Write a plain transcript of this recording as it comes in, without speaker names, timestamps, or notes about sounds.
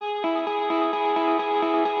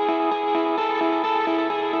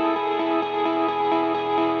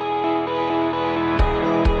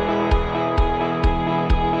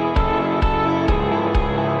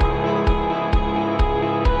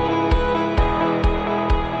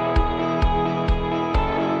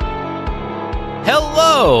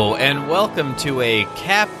Hello, and welcome to a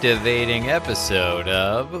captivating episode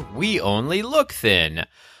of We Only Look Thin.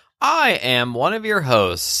 I am one of your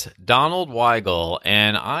hosts, Donald Weigel,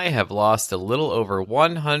 and I have lost a little over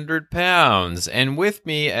 100 pounds. And with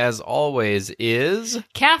me, as always, is...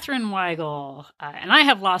 Catherine Weigel. And I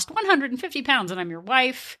have lost 150 pounds, and I'm your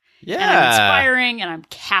wife. Yeah. And I'm inspiring, and I'm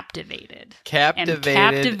captivated. Captivated.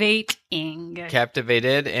 And captivating.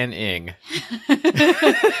 Captivated and ing.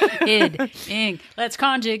 Ing. Let's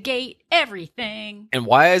conjugate everything. And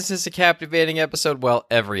why is this a captivating episode? Well,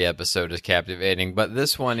 every episode is captivating, but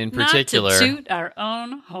this one in particular... Not to toot our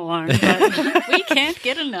own horn, but we can't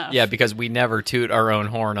get enough. Yeah, because we never toot our own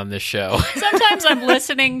horn on this show. Sometimes I'm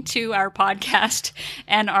listening to our podcast,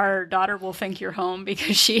 and our daughter will think you're home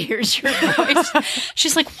because she hears your voice.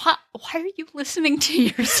 She's like, why are you listening to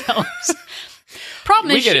yourselves?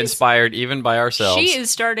 Problem we is get inspired even by ourselves. She is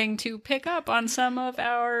starting to pick up on some of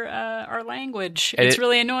our language. And it's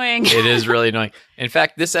really annoying. It is really annoying. In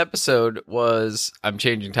fact, this episode was... I'm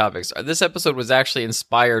changing topics. This episode was actually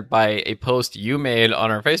inspired by a post you made on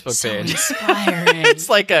our Facebook page. Inspiring. It's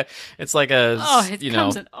like a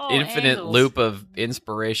infinite angles. loop of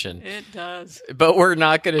inspiration. It does. But we're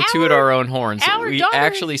not going to toot our own horns. We daughter-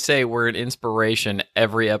 actually say we're an inspiration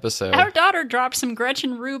every episode. Our daughter dropped some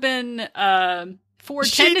Gretchen Rubin Four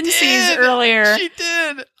She Tendencies did! earlier. She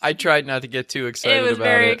did. I tried not to get too excited It was about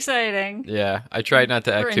very it. exciting. Yeah, I tried not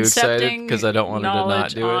to act We're too excited incepting because I don't want her to not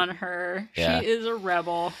knowledge do on it. her. Yeah. She is a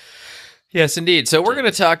rebel. Yes, indeed. So we're going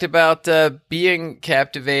to talk about being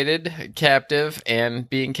captivated, captive, and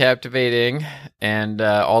being captivating, and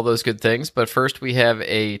all those good things. But first, we have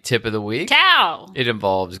a tip of the week. Cow. It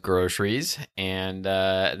involves groceries, and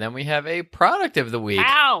then we have a product of the week,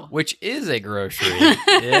 Cow. which is a grocery.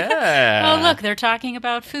 Yeah. Oh, look, they're talking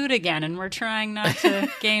about food again, and we're trying not to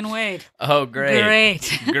gain weight. Oh, great.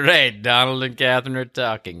 Great. Great. Donald and Catherine are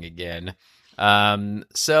talking again.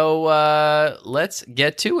 So let's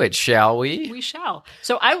get to it, shall we? We shall.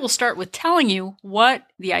 So I will start with telling you what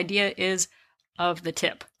the idea is of the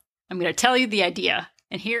tip. I'm going to tell you the idea,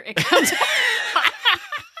 and here it comes. Every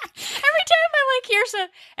time I hear some.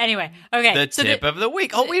 Anyway, okay. The tip of the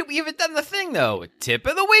week. Oh, we haven't done the thing, though. Tip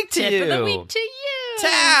of the week to you. Tip of the week to you.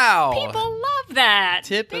 Tow. People love that.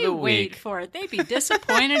 Tip of They the wait week. for it. They'd be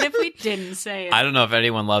disappointed if we didn't say it. I don't know if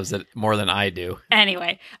anyone loves it more than I do.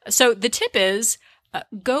 Anyway, so the tip is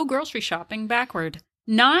go grocery shopping backward.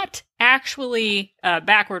 Not actually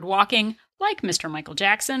backward walking like Mr. Michael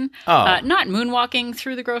Jackson. Oh. Not moonwalking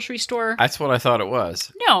through the grocery store. That's what I thought it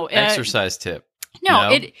was. No. Exercise tip.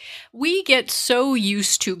 No, we get so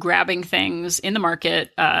used to grabbing things in the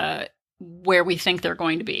market where we think they're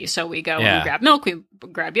going to be. So we go and we grab milk, we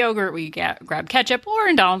grab yogurt, we grab ketchup, or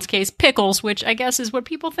in Donald's case, pickles, which I guess is what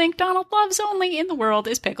people think Donald loves only in the world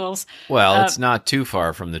is pickles. Well, it's not too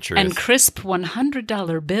far from the truth. And crisp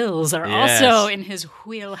 $100 bills are Yes. also in his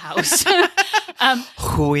wheelhouse.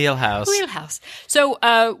 Wheelhouse.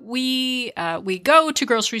 So we go to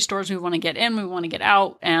grocery stores. We want to get in, we want to get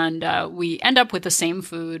out, and we end up with the same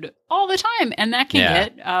food all the time, and that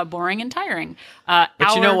can get boring and tiring. But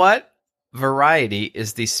you know what? Variety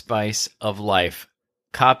is the spice of life.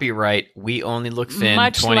 Copyright, We Only Look Thin,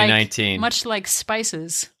 2019. Much like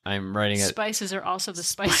spices. I'm writing it. Spices are also the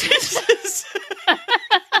spices.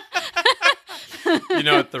 You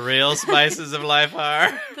know what the real spices of life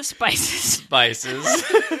are? The spices. Spices.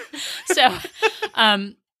 So,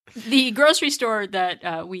 the grocery store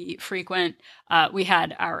that we frequent, we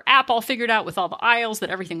had our app all figured out with all the aisles that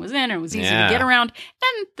everything was in, and it was easy to get around.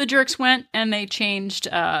 Then the jerks went and they changed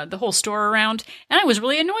the whole store around, and I was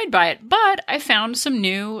really annoyed by it. But I found some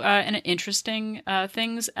new and interesting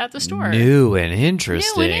things at the store. New and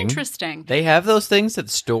interesting. They have those things at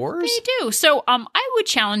the stores? They do. So I would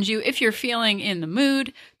challenge you, if you're feeling in the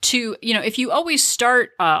mood, to, if you always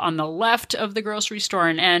start on the left of the grocery store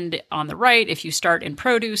and end on the right, if you start in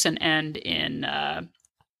produce and end in,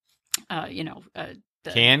 the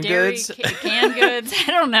Canned dairy, goods? Canned goods. I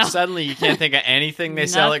don't know. Suddenly you can't think of anything they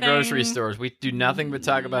sell at grocery Nothing. stores. We do nothing but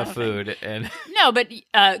talk about Nothing. food. And No, but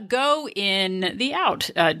go in the out.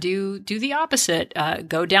 Do the opposite.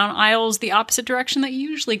 Go down aisles the opposite direction that you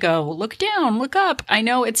usually go. Look down, look up. I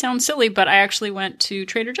know it sounds silly, but I actually went to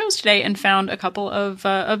Trader Joe's today and found a couple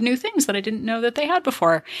of new things that I didn't know that they had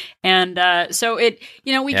before. And so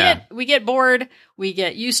we get bored. We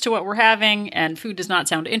get used to what we're having, and food does not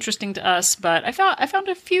sound interesting to us. But I found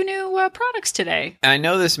a few new products today. I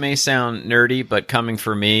know this may sound nerdy, but coming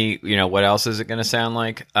from me, what else is it going to sound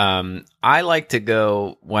like? I like to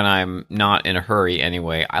go when I'm not in a hurry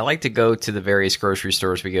anyway. I like to go to the various grocery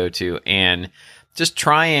stores we go to and just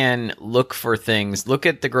try and look for things, look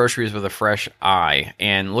at the groceries with a fresh eye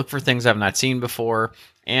and look for things I've not seen before.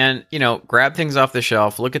 And, grab things off the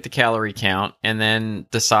shelf, look at the calorie count, and then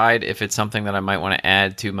decide if it's something that I might want to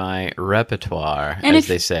add to my repertoire, as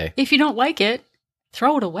they say. If you don't like it,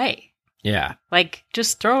 throw it away. Yeah. Like,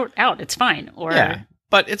 just throw it out. It's fine. Or yeah.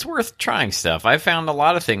 But it's worth trying stuff. I found a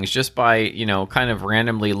lot of things just by, kind of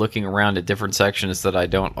randomly looking around at different sections that I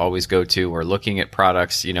don't always go to, or looking at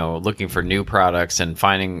products, looking for new products and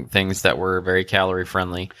finding things that were very calorie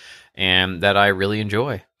friendly and that I really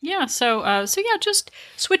enjoy. Yeah, so yeah, just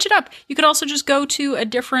switch it up. You could also just go to a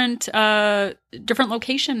different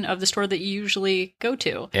location of the store that you usually go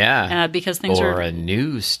to. Yeah, because things or a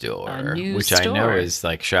news store, which store. I know is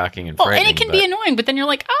like shocking and frightening. And it can be annoying, but then you're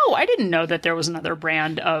like, oh, I didn't know that there was another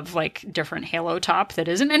brand of like different Halo top that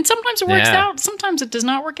isn't. And sometimes it works out, sometimes it does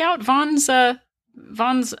not work out. Vaughn's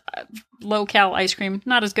low-cal ice cream,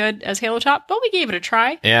 not as good as Halo Top, but we gave it a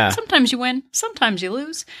try. Yeah. Sometimes you win, sometimes you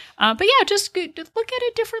lose. But yeah, just look at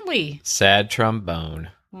it differently. Sad trombone.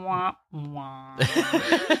 Wah, wah.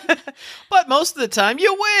 But most of the time,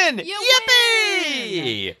 you win!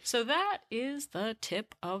 Yippee! Win. So that is the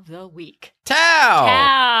tip of the week.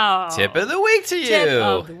 Tow! Tip of the week to you. Tip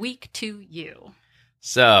of the week to you.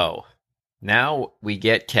 So, now we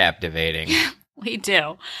get captivating. We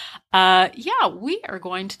do. Yeah, we are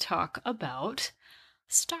going to talk about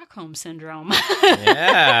Stockholm Syndrome.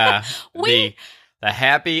 Yeah. The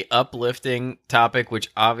happy, uplifting topic, which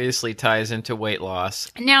obviously ties into weight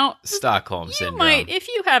loss. Now, Stockholm Syndrome. Might, if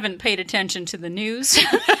you haven't paid attention to the news,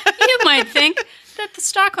 you might think that the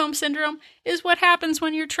Stockholm Syndrome is what happens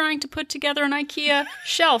when you're trying to put together an IKEA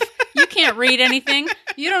shelf. You can't read anything.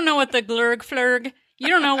 You don't know what the glurg flurg. You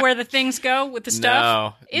don't know where the things go with the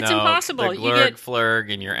stuff. It's impossible. The glurg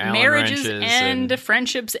flurg and your Allen marriages wrenches end,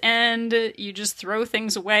 friendships end. You just throw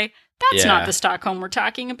things away. That's not the Stockholm we're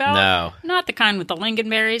talking about. No. Not the kind with the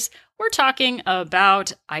lingonberries. We're talking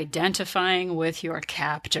about identifying with your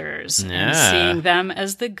captors and seeing them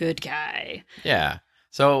as the good guy. Yeah.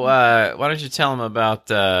 So why don't you tell them about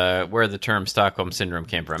where the term Stockholm Syndrome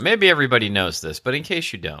came from? Maybe everybody knows this, but in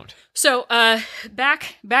case you don't. So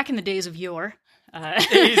back in the days of yore,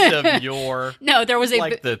 days of yore. No, there was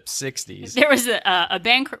like the 60s. There was a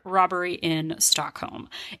bank robbery in Stockholm,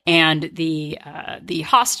 and the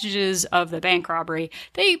hostages of the bank robbery,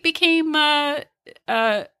 they became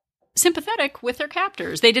sympathetic with their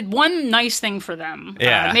captors. They did one nice thing for them.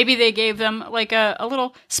 Yeah. Maybe they gave them like a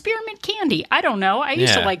little spearmint candy. I don't know. I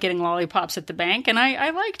used to like getting lollipops at the bank, and I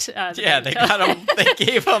liked they got them. They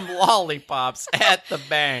gave them lollipops at the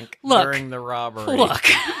bank during the robbery. Look.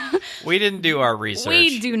 We didn't do our research.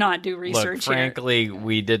 We do not do research here. Frankly,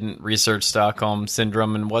 we didn't research Stockholm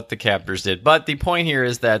Syndrome and what the captors did. But the point here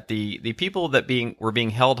is that the people that were being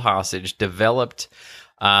held hostage developed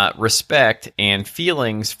respect and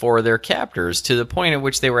feelings for their captors to the point at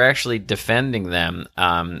which they were actually defending them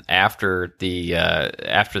after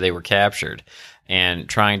they were captured and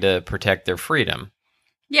trying to protect their freedom.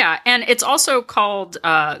 Yeah, and it's also called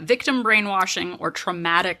victim brainwashing or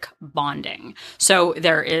traumatic bonding. So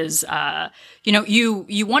there is,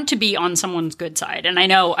 you want to be on someone's good side. And I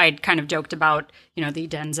know I'd kind of joked about, the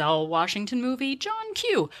Denzel Washington movie, John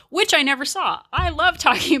Q, which I never saw. I love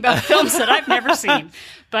talking about films that I've never seen.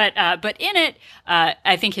 But in it,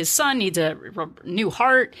 I think his son needs a new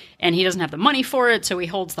heart, and he doesn't have the money for it, so he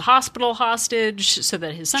holds the hospital hostage so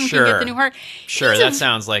that his son can get the new heart. Sure, that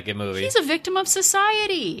sounds like a movie. He's a victim of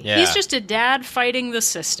society. Yeah. He's just a dad fighting the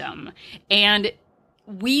system. And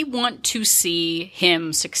we want to see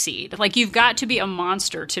him succeed. Like, you've got to be a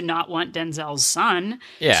monster to not want Denzel's son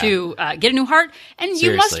to get a new heart. And Seriously.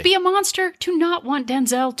 You must be a monster to not want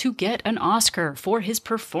Denzel to get an Oscar for his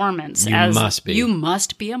performance. You must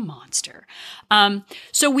be a monster.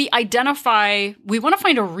 So we want to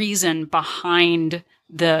find a reason behind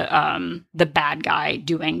the bad guy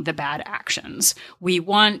doing the bad actions. We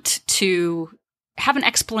want to have an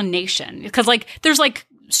explanation. Because, there's,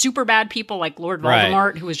 super bad people like Lord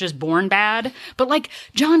Voldemort, who was just born bad. But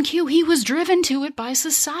John Q, he was driven to it by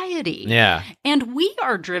society. Yeah. And we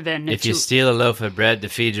are driven if you steal a loaf of bread to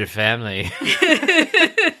feed your family.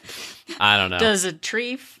 I don't know. Does a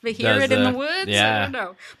tree hear it in the woods? Yeah. I don't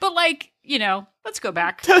know. But let's go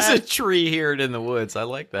back. Does a tree hear it in the woods? I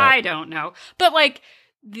like that. I don't know. But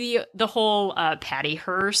the whole Patty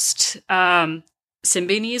Hearst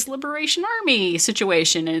Symbionese Liberation Army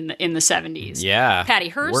situation in the 70s. Yeah. Patty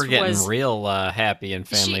Hearst We're getting real happy and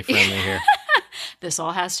family friendly here. this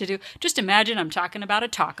all has to do. Just imagine I'm talking about a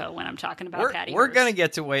taco when I'm talking about Patty We're Hearst. going to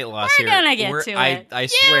get to weight loss We're here. gonna get to it. I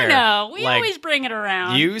swear. You know, we like, always bring it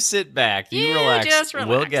around. You sit back. You You relax. just relax.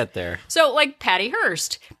 We'll get there. So, like Patty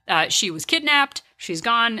Hearst, she was kidnapped. She's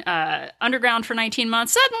gone underground for 19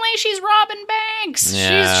 months. Suddenly, she's robbing banks.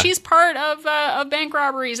 Yeah. She's part of bank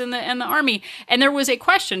robberies in the army. And there was a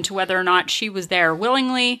question to whether or not she was there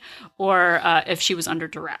willingly or if she was under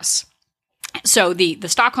duress. So the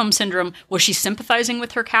Stockholm Syndrome, was she sympathizing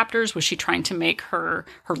with her captors? Was she trying to make her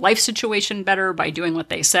life situation better by doing what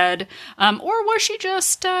they said? Or was she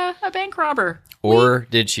just a bank robber? Or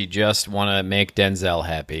did she just want to make Denzel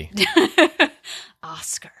happy?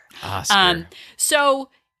 Oscar. Oscar. So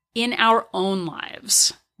in our own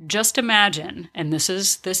lives, just imagine, and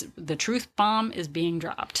the truth bomb is being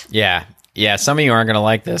dropped. Yeah. Some of you aren't going to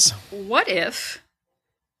like this. What if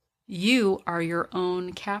you are your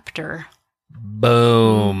own captor?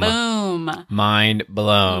 Boom. Boom. Mind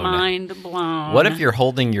blown. Mind blown. What if you're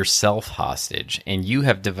holding yourself hostage and you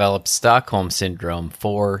have developed Stockholm Syndrome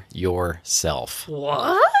for yourself?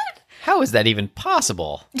 What? How is that even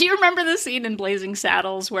possible? Do you remember the scene in Blazing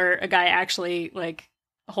Saddles where a guy actually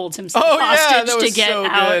holds himself Oh, yeah, hostage that to was get so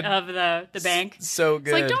out good. of the bank? So It's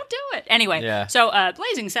good. like, don't do it. Anyway, Yeah. so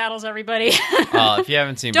Blazing Saddles, everybody. If you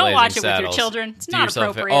haven't seen Don't Blazing watch it with your Saddles, children. It's do not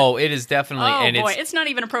yourself appropriate. Oh, it is definitely. Oh and boy, it's not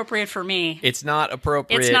even appropriate for me. it's not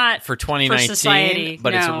appropriate It's not for 2019, for society,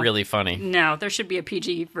 but it's no. really funny. No, there should be a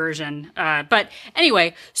PG version. But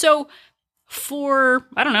anyway, so for,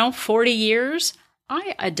 40 years,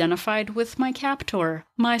 I identified with my captor,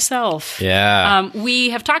 myself. Yeah.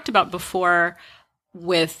 We have talked about before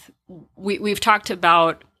we've talked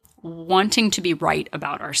about wanting to be right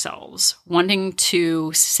about ourselves, wanting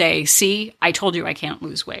to say, see, I told you I can't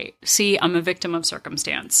lose weight. See, I'm a victim of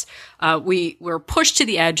circumstance. We were pushed to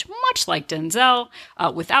the edge, much like Denzel,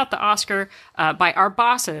 without the Oscar, by our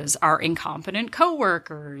bosses, our incompetent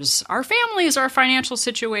coworkers, our families, our financial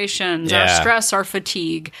situations, our Yeah. stress, our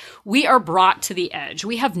fatigue. We are brought to the edge.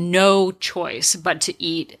 We have no choice but to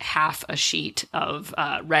eat half a sheet of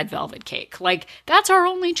red velvet cake. Like, that's our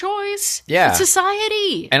only choice. Yeah. It's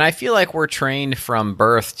society. And I feel like we're trained from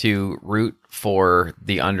birth to root for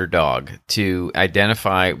the underdog, to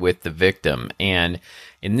identify with the victim. And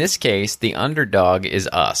in this case, the underdog is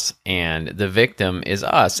us, and the victim is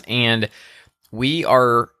us. And we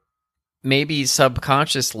are maybe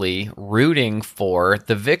subconsciously rooting for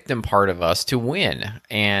the victim part of us to win.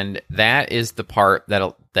 And that is the part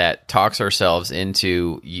that talks ourselves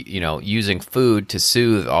into, using food to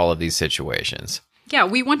soothe all of these situations. Yeah,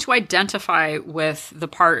 we want to identify with the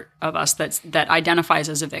part of us that identifies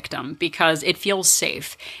as a victim because it feels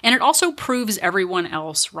safe. And it also proves everyone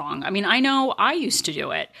else wrong. I mean, I know I used to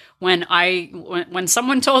do it. When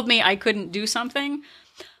someone told me I couldn't do something,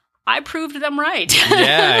 I proved them right.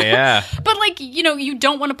 Yeah. But you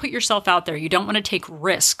don't want to put yourself out there. You don't want to take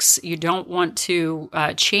risks. You don't want to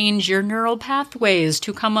change your neural pathways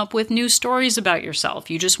to come up with new stories about yourself.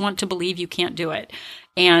 You just want to believe you can't do it.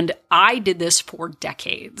 And I did this for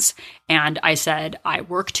decades. And I said, I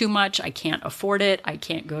work too much. I can't afford it. I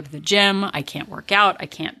can't go to the gym. I can't work out. I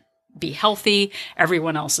can't be healthy.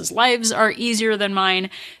 Everyone else's lives are easier than mine.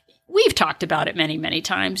 We've talked about it many, many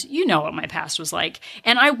times. You know what my past was like.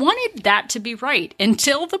 And I wanted that to be right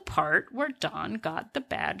until the part where Don got the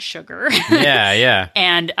bad sugar. Yeah.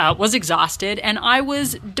 And was exhausted. And I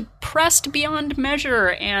was depressed beyond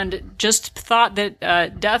measure and just thought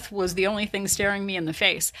that death was the only thing staring me in the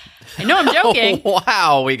face. I know I'm joking.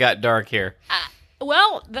 Wow, we got dark here.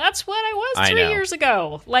 Well, that's what I was 3 know. years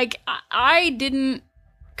ago. Like, I didn't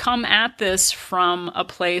come at this from a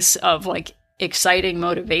place of exciting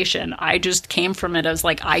motivation. I just came from it as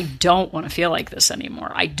I don't want to feel like this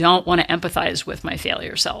anymore. I don't want to empathize with my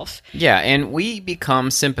failure self. Yeah, and we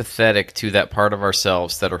become sympathetic to that part of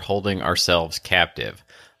ourselves that are holding ourselves captive.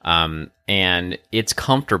 And it's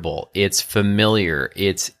comfortable, it's familiar,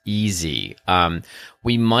 it's easy.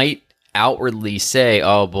 We might outwardly say,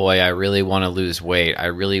 oh boy, I really want to lose weight. I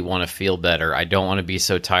really want to feel better. I don't want to be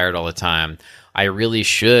so tired all the time. I really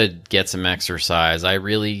should get some exercise. I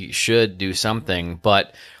really should do something.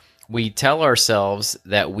 But we tell ourselves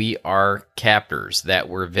that we are captors, that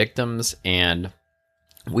we're victims, and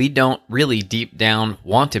we don't really deep down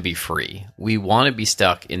want to be free. We want to be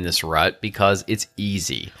stuck in this rut because it's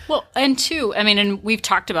easy. Well, and two, and we've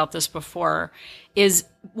talked about this before, is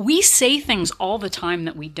we say things all the time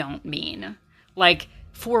that we don't mean.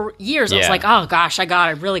 For years, I was like, oh gosh,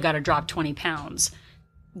 I really got to drop 20 pounds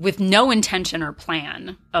with no intention or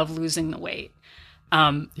plan of losing the weight.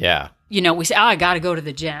 Yeah. we say, oh, I got to go to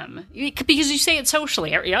the gym, because you say it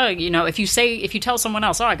socially. If you tell someone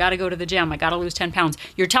else, oh, I got to go to the gym, I got to lose 10 pounds,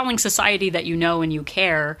 you're telling society that you know and you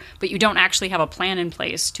care, but you don't actually have a plan in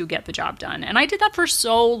place to get the job done. And I did that for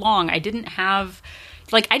so long. I didn't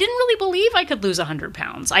really believe I could lose 100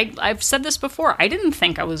 pounds. I've said this before. I didn't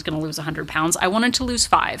think I was going to lose 100 pounds. I wanted to lose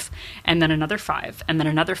 5, and then another 5, and then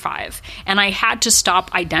another 5. And I had to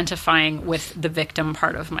stop identifying with the victim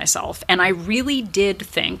part of myself. And I really did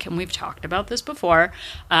think, and we've talked about this before,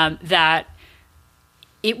 that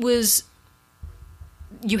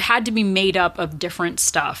you had to be made up of different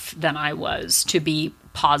stuff than I was to be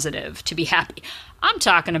positive, to be happy. I'm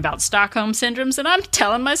talking about Stockholm syndromes, and I'm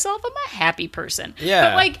telling myself I'm a happy person.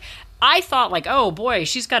 Yeah. But I thought oh boy,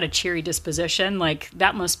 she's got a cheery disposition.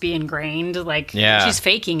 That must be ingrained. She's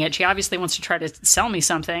faking it. She obviously wants to try to sell me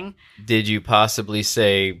something. Did you possibly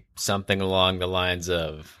say something along the lines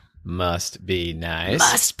of "must be nice"?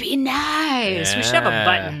 Must be nice. Yeah. We should have a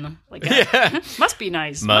button must be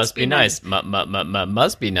nice. Must be nice.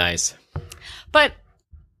 Must be nice. But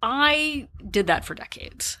I did that for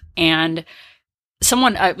decades, and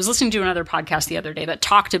I was listening to another podcast the other day that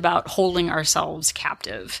talked about holding ourselves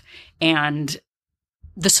captive. And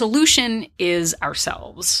the solution is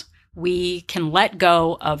ourselves. We can let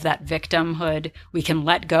go of that victimhood. We can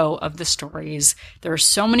let go of the stories. There are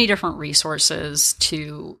so many different resources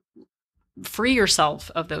to free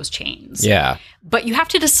yourself of those chains. Yeah. But you have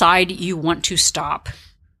to decide you want to stop.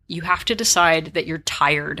 You have to decide that you're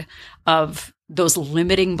tired of those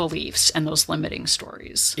limiting beliefs and those limiting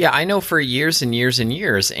stories. Yeah, I know for years and years and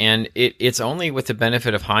years, and it's only with the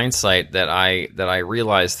benefit of hindsight that I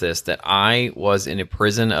realized this, that I was in a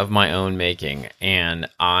prison of my own making. And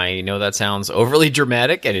I know that sounds overly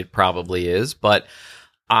dramatic, and it probably is, but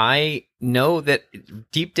I know that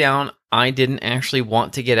deep down, I didn't actually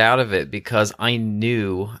want to get out of it because I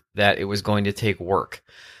knew that it was going to take work.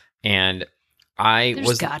 And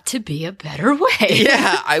There's got to be a better way.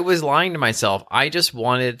 Yeah, I was lying to myself. I just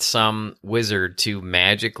wanted some wizard to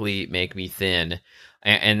magically make me thin.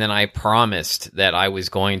 And then I promised that I was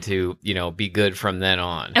going to, be good from then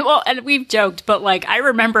on. And we've joked, but I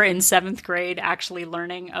remember in 7th grade actually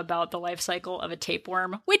learning about the life cycle of a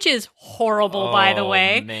tapeworm, which is horrible, by the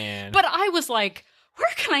way. Man. But I was like, where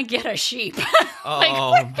can I get a sheep?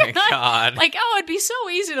 My God. It'd be so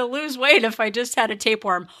easy to lose weight if I just had a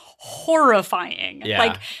tapeworm. Horrifying.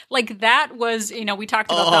 Yeah. That was, we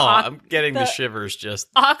talked about I'm getting the shivers just.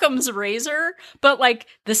 Occam's razor. But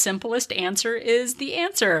the simplest answer is the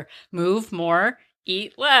answer. Move more,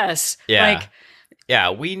 eat less. Yeah.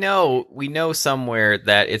 Yeah, we know somewhere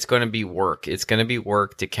that it's going to be work. It's going to be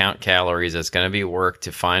work to count calories. It's going to be work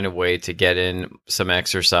to find a way to get in some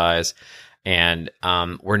exercise. And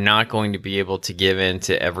we're not going to be able to give in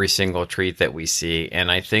to every single treat that we see. And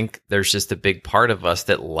I think there's just a big part of us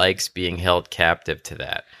that likes being held captive to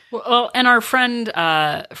that. Well, and our friend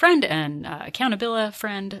and accountability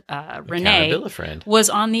friend, Renee, was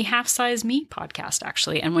on the Half Size Me podcast,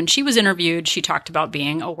 actually. And when she was interviewed, she talked about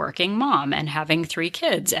being a working mom and having 3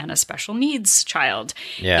 kids and a special needs child.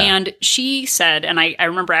 Yeah. And she said, and I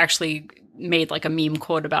remember actually made a meme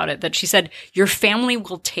quote about it, that she said, your family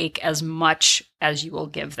will take as much as you will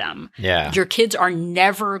give them. Yeah. Your kids are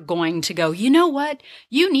never going to go, you know what?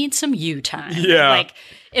 You need some you time. Yeah.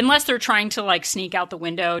 Unless they're trying to sneak out the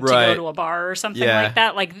window to go to a bar or something like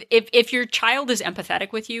that. If your child is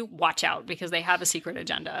empathetic with you, watch out, because they have a secret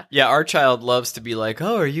agenda. Yeah, our child loves to be like,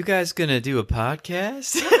 oh, are you guys going to do a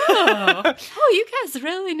podcast? you guys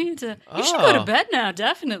really need to. You should go to bed now,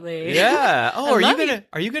 definitely. Yeah. Oh,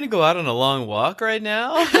 are you gonna go out on a long walk right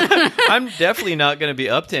now? I'm definitely not going to be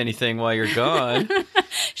up to anything while you're gone.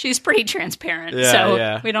 She's pretty transparent,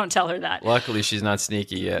 we don't tell her that. Luckily, she's not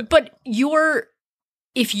sneaky yet. But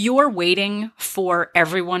if you're waiting for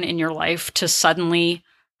everyone in your life to suddenly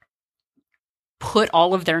put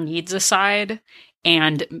all of their needs aside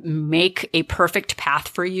and make a perfect path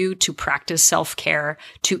for you to practice self-care,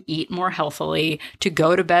 to eat more healthily, to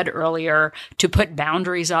go to bed earlier, to put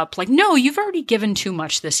boundaries up, no, you've already given too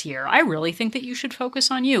much this year. I really think that you should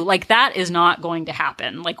focus on you. That is not going to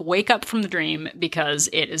happen. Wake up from the dream, because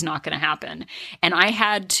it is not going to happen. And I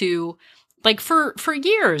had to, for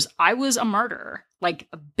years, I was a martyr.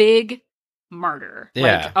 A big martyr.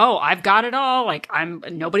 Yeah. I've got it all.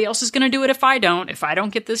 Nobody else is going to do it if I don't. If I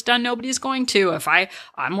don't get this done, nobody's going to. If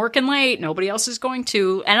I'm working late, nobody else is going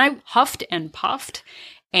to. And I huffed and puffed.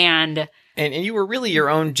 And you were really your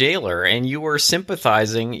own jailer, and you were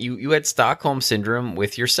sympathizing. You had Stockholm syndrome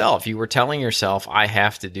with yourself. You were telling yourself, I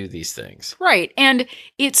have to do these things. Right. And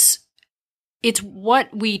it's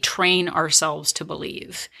what we train ourselves to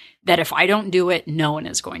believe, that if I don't do it, no one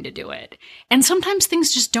is going to do it. And sometimes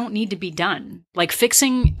things just don't need to be done. Like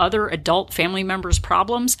fixing other adult family members'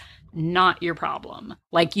 problems, not your problem.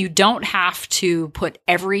 Like you don't have to put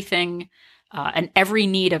everything and every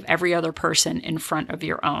need of every other person in front of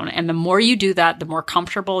your own. And the more you do that, the more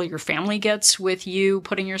comfortable your family gets with you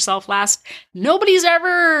putting yourself last. Nobody's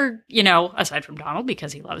ever, aside from Donald,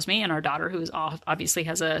 because he loves me, and our daughter, who obviously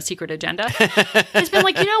has a secret agenda, has been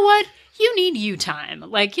like, you know what? You need you time.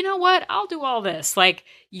 Like, you know what? I'll do all this. Like,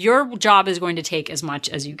 your job is going to take as much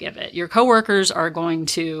as you give it. Your coworkers are going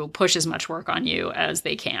to push as much work on you as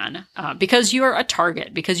they can because you're a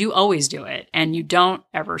target, because you always do it and you don't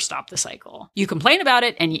ever stop the cycle. You complain about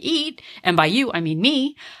it and you eat. And by you, I mean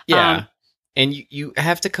me. Yeah. And you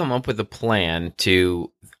have to come up with a plan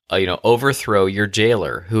to, overthrow your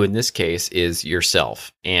jailer, who in this case is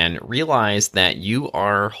yourself, and realize that you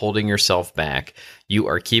are holding yourself back. You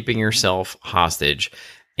are keeping yourself hostage,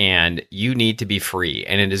 and you need to be free.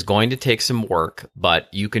 And it is going to take some work,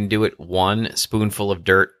 but you can do it one spoonful of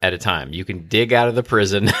dirt at a time. You can dig out of the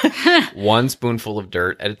prison one spoonful of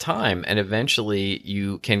dirt at a time, and eventually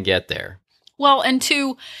you can get there. Well, and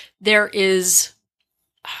two, there is...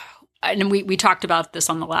 And we talked about this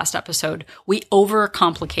on the last episode. We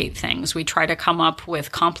overcomplicate things. We try to come up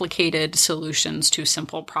with complicated solutions to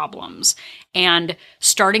simple problems. And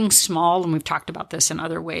starting small, and we've talked about this in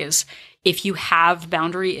other ways, if you have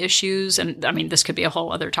boundary issues, and I mean, this could be a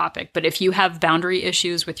whole other topic, but if you have boundary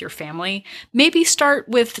issues with your family, maybe start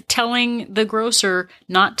with telling the grocer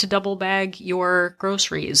not to double bag your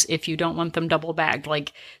groceries if you don't want them double bagged.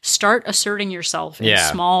 Like, start asserting yourself in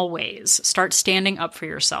small ways. Start standing up for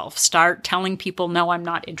yourself. Start telling people, no, I'm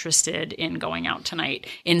not interested in going out tonight,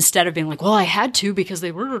 instead of being like, well, I had to because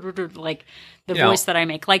they were like the voice that I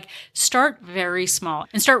make. Like, start very small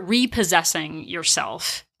and start repossessing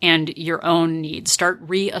yourself and your own needs. Start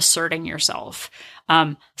reasserting yourself.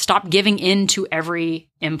 Stop giving in to every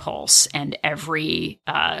impulse and every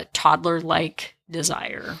toddler-like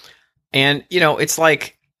desire. And, it's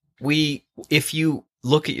like if you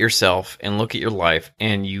look at yourself and look at your life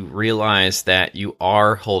and you realize that you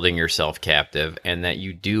are holding yourself captive and that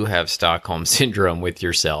you do have Stockholm Syndrome with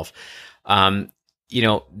yourself,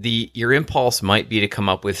 your impulse might be to come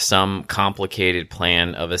up with some complicated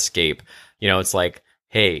plan of escape. It's like,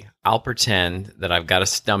 hey, I'll pretend that I've got a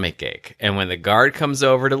stomach ache. And when the guard comes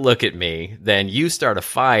over to look at me, then you start a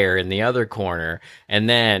fire in the other corner. And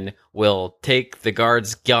then we'll take the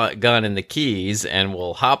guard's gun and the keys and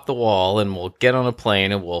we'll hop the wall and we'll get on a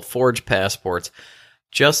plane and we'll forge passports.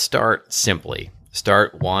 Just start simply.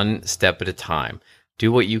 Start one step at a time.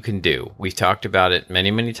 Do what you can do. We've talked about it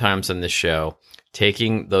many, many times on this show.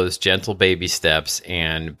 Taking those gentle baby steps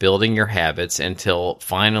and building your habits until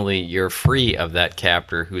finally you're free of that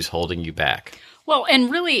captor who's holding you back. Well,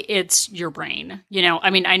 and really it's your brain.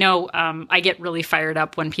 I know I get really fired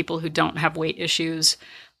up when people who don't have weight issues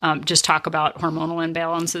just talk about hormonal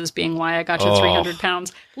imbalances being why I got to 300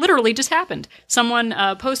 pounds. Literally just happened. Someone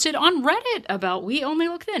posted on Reddit about We Only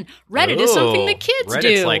Look Thin. Reddit is something that kids do.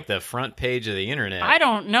 Reddit's like the front page of the internet. I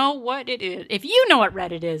don't know what it is. If you know what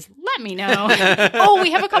Reddit is, let me know.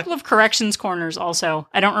 We have a couple of corrections corners also.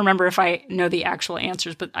 I don't remember if I know the actual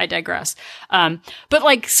answers, but I digress. But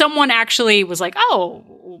like someone actually was like,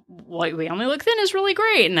 We Only Look Thin is really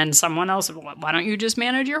great. And then someone else, why don't you just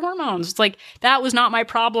manage your hormones? It's like, that was not my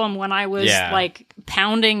problem when I was like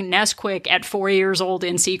pounding Nesquik at 4 years old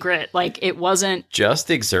in secret. Like, it wasn't. Just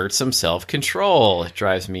exert some self-control. It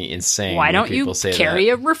drives me insane. Why don't you carry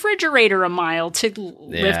a refrigerator a mile to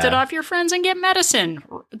lift it off your friends and get medicine?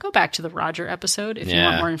 Go back to the Roger episode if you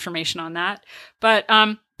want more information on that. But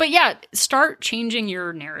yeah, start changing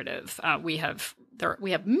your narrative. We have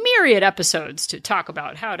myriad episodes to talk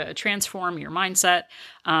about how to transform your mindset.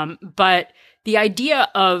 But the idea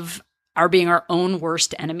of being our own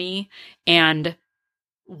worst enemy and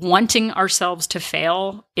wanting ourselves to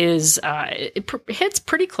fail is it hits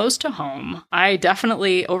pretty close to home. I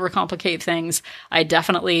definitely overcomplicate things. I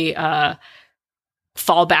definitely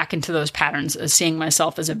fall back into those patterns of seeing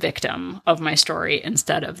myself as a victim of my story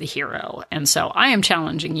instead of the hero. And so I am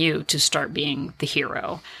challenging you to start being the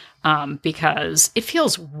hero because it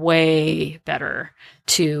feels way better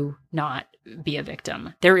to not be a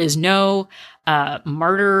victim. There is no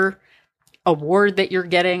martyr award that you're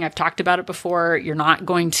getting. I've talked about it before. You're not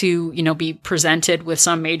going to, be presented with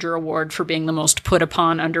some major award for being the most put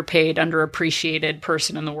upon, underpaid, underappreciated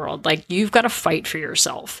person in the world. Like, you've got to fight for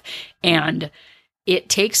yourself. And it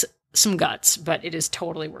takes some guts, but it is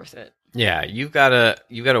totally worth it. Yeah, you've gotta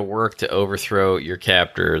work to overthrow your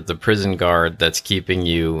captor, the prison guard that's keeping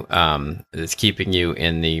you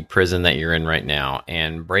in the prison that you're in right now,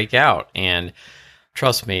 and break out. And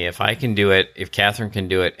trust me, if I can do it, if Catherine can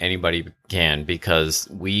do it, anybody can, because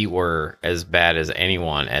we were as bad as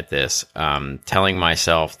anyone at this. Telling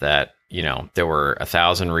myself that, there were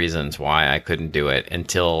 1,000 reasons why I couldn't do it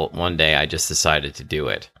until one day I just decided to do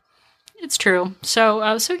it. It's true.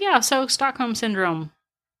 So Stockholm Syndrome.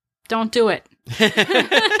 Don't do it.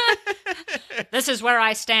 This is where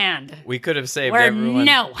I stand. We could have saved everyone.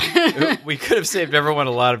 No. We could have saved everyone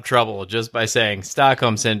a lot of trouble just by saying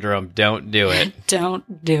Stockholm Syndrome, don't do it.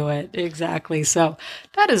 Don't do it. Exactly. So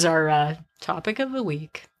that is our topic of the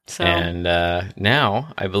week. So. And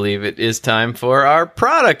now I believe it is time for our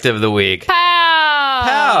product of the week. Pow!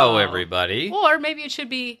 Pow, everybody. Or maybe it should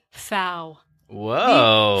be fow.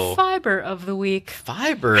 Whoa. The fiber of the week.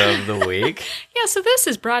 Fiber of the week. Yeah, so this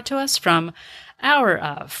is brought to us from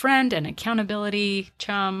our friend and accountability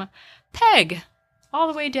chum, Peg, all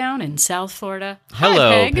the way down in South Florida.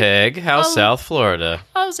 Hello, Hi, Peg. How's South Florida?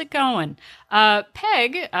 How's it going?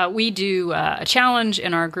 Peg, we do a challenge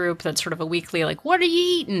in our group that's sort of a weekly, like, what are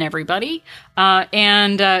you eating, everybody?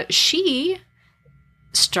 And she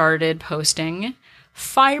started posting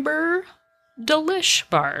fiber Delish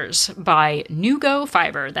bars by Nugo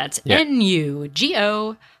Fiber. That's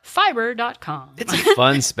Nugo fiber.com. It's a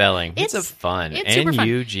fun spelling. It's a fun. It's super fun.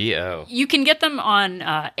 Nugo. You can get them on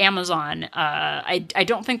Amazon. I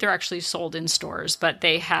don't think they're actually sold in stores, but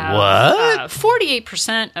they have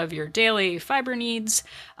 48% of your daily fiber needs.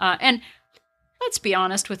 And let's be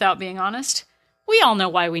honest without being honest. We all know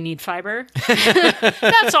why we need fiber.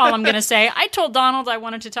 That's all I'm going to say. I told Donald I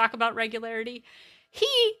wanted to talk about regularity. He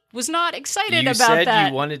was not excited about that. You said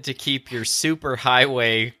you wanted to keep your super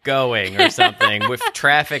highway going or something with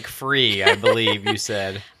traffic free, I believe you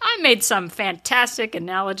said. I made some fantastic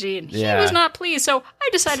analogy, and he was not pleased. So I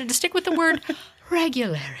decided to stick with the word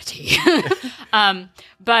regularity.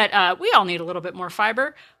 But we all need a little bit more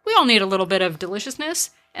fiber. We all need a little bit of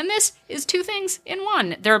deliciousness. And this is two things in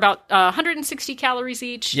one. They're about 160 calories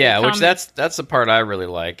each. Yeah, which that's the part I really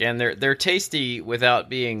like, and they're tasty without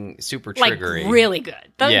being super triggery. Like really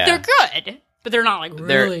good. They're good, but they're not like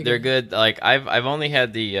really good. They're good. Like I've only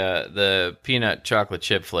had the peanut chocolate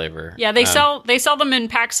chip flavor. Yeah, they sell them in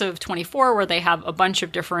packs of 24 where they have a bunch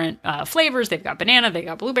of different flavors. They've got banana, they've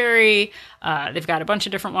got blueberry, they've got a bunch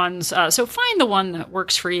of different ones. So find the one that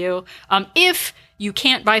works for you. If you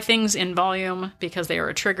can't buy things in volume because they are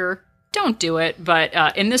a trigger, don't do it.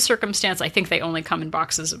 But in this circumstance, I think they only come in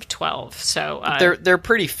boxes of 12. So they're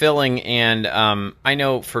pretty filling, and I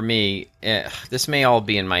know for me, this may all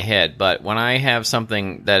be in my head, but when I have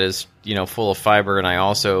something that is full of fiber, and I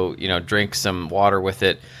also drink some water with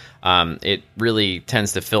it, it really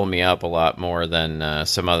tends to fill me up a lot more than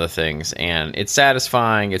some other things, and it's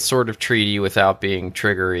satisfying. It's sort of treaty without being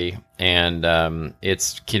triggery, and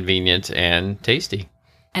it's convenient and tasty.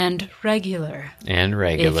 And regular.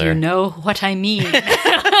 If you know what I mean.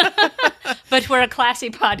 But we're a classy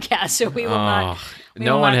podcast, so we will not.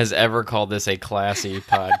 No one has ever called this a classy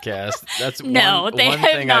podcast. That's one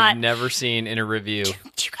thing I've never seen in a review. Do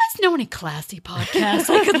you guys know any classy podcasts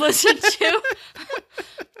I could listen to?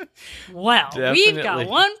 Well, Definitely. We've got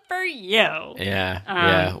one for you.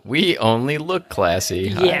 Yeah. We only look classy.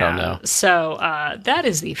 Yeah. I don't know. So that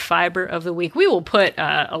is the fiber of the week. We will put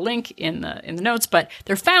a link in the notes, but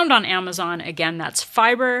they're found on Amazon. Again, that's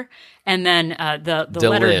fiber, and then the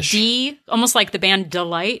letter D, almost like the band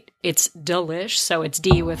Delight. It's Delish, so it's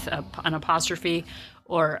D with an apostrophe.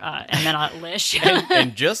 Or and then a lish.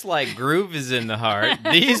 and just like groove is in the heart,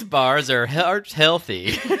 these bars are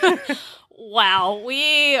healthy. Wow,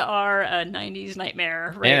 we are a 90s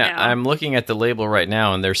nightmare now. I'm looking at the label right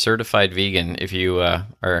now, and they're certified vegan if you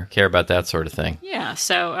care about that sort of thing. Yeah,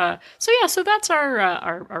 so that's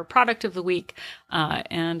our product of the week.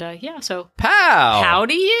 So pow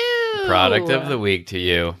to you. Product of the week to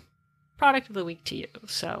you. Product of the week to you.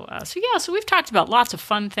 So we've talked about lots of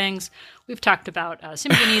fun things. We've talked about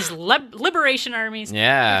Symbionese liberation armies.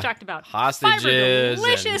 Yeah. We've talked about hostages.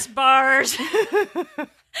 Delicious bars.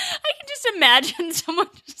 I can just imagine someone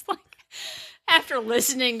just like, after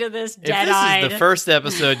listening to this dead-eyed. If this is the first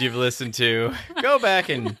episode you've listened to, go back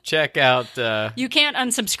and check out. You can't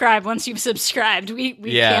unsubscribe once you've subscribed. We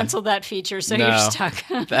canceled that feature, so you're stuck.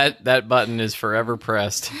 that button is forever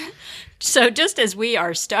pressed. So just as we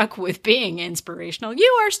are stuck with being inspirational,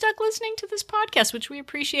 you are stuck listening to this podcast, which we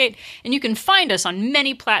appreciate. And you can find us on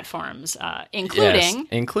many platforms, including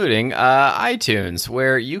iTunes,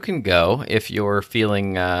 where you can go if you're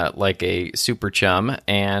feeling like a super chum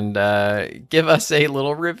and give us a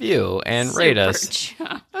little review and rate us.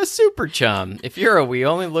 A super chum. If you're a We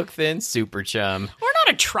Only Look Thin super chum. We're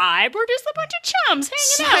not a tribe. We're just a bunch of chums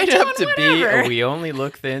hanging Sign out. up to be a We Only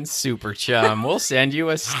Look Thin super chum. We'll send you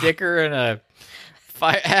a sticker and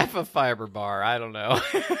half a fiber bar. I don't know.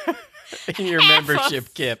 In your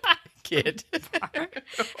membership kit.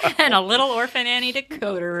 And a little Orphan Annie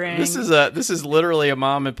decoder ring. This is literally a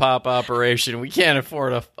mom and pop operation. We can't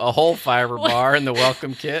afford a whole fiber bar in the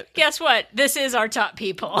welcome kit. Guess what? This is our top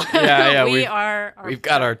people. Yeah. We've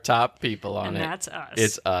got our top people on and it. That's us.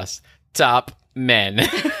 It's us. Top men.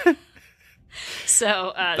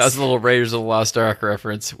 So that was a little Raiders of the Lost Ark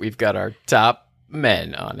reference. We've got our top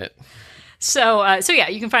men on it. So yeah,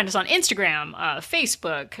 you can find us on Instagram,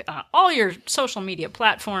 Facebook, all your social media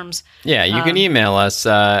platforms. Yeah, you can email us to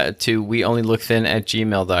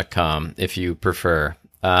weonlylookthin@gmail.com if you prefer,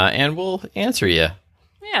 and we'll answer you.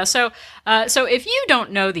 Yeah, so if you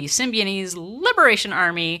don't know the Symbionese Liberation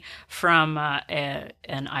Army from an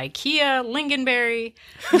IKEA lingonberry,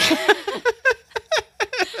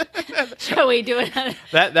 shall we do it?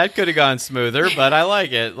 That could have gone smoother, but I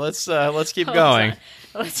like it. Let's keep going.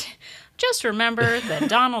 Just remember that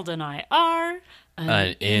Donald and I are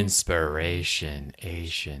an inspiration.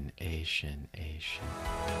 Asian.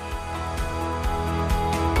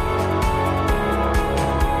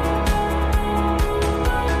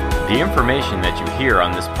 The information that you hear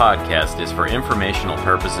on this podcast is for informational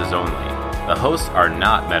purposes only. The hosts are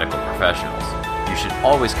not medical professionals. You should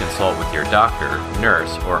always consult with your doctor,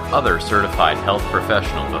 nurse, or other certified health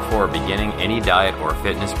professional before beginning any diet or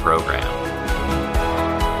fitness program.